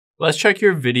Let's check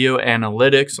your video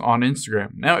analytics on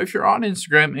Instagram. Now, if you're on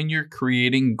Instagram and you're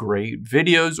creating great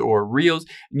videos or reels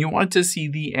and you want to see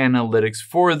the analytics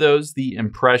for those, the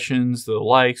impressions, the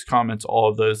likes, comments, all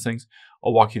of those things,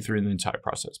 I'll walk you through the entire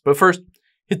process. But first,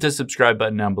 hit the subscribe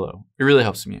button down below. It really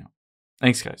helps me out.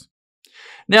 Thanks, guys.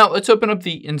 Now, let's open up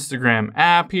the Instagram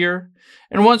app here.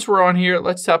 And once we're on here,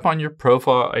 let's tap on your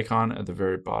profile icon at the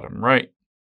very bottom right.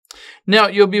 Now,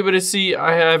 you'll be able to see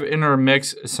I have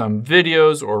intermixed some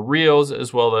videos or reels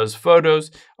as well as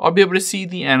photos. I'll be able to see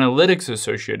the analytics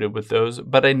associated with those,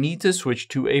 but I need to switch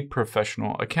to a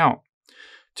professional account.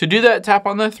 To do that, tap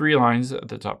on the three lines at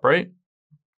the top right.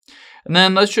 And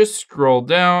then let's just scroll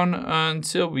down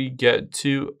until we get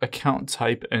to account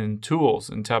type and tools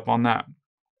and tap on that.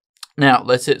 Now,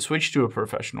 let's hit switch to a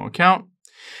professional account.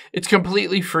 It's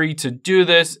completely free to do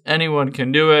this. Anyone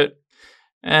can do it.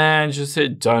 And just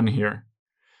hit done here.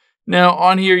 Now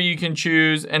on here you can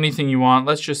choose anything you want.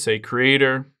 Let's just say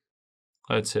creator.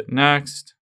 Let's hit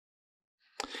next.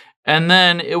 And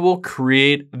then it will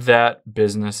create that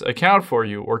business account for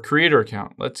you or creator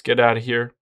account. Let's get out of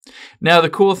here. Now the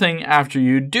cool thing after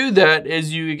you do that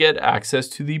is you get access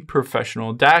to the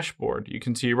professional dashboard. You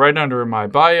can see right under my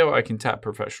bio, I can tap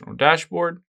professional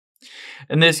dashboard.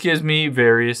 And this gives me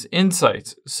various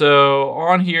insights. So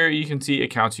on here, you can see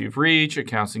accounts you've reached,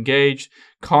 accounts engaged,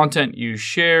 content you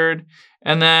shared,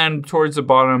 and then towards the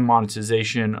bottom,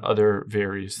 monetization, other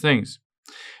various things.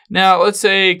 Now, let's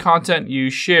say content you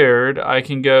shared, I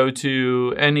can go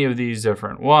to any of these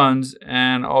different ones,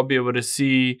 and I'll be able to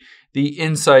see the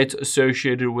insights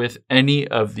associated with any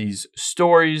of these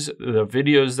stories, the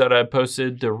videos that I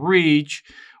posted, the reach,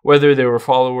 whether they were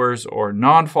followers or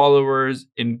non-followers,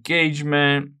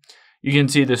 engagement. You can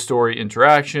see the story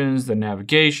interactions, the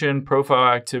navigation,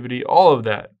 profile activity, all of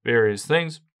that, various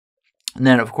things. And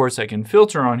then, of course, I can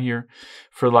filter on here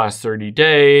for the last 30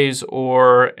 days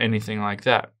or anything like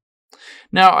that.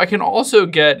 Now, I can also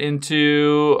get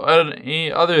into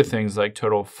other things like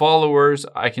total followers.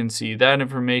 I can see that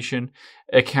information,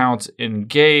 accounts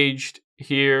engaged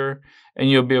here. And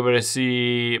you'll be able to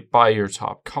see by your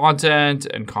top content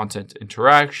and content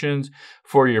interactions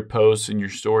for your posts and your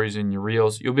stories and your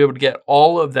reels. You'll be able to get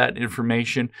all of that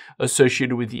information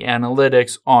associated with the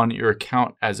analytics on your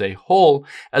account as a whole,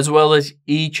 as well as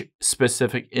each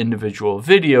specific individual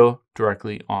video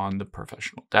directly on the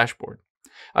professional dashboard.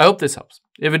 I hope this helps.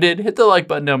 If it did, hit the like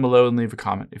button down below and leave a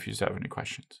comment if you have any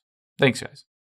questions. Thanks, guys.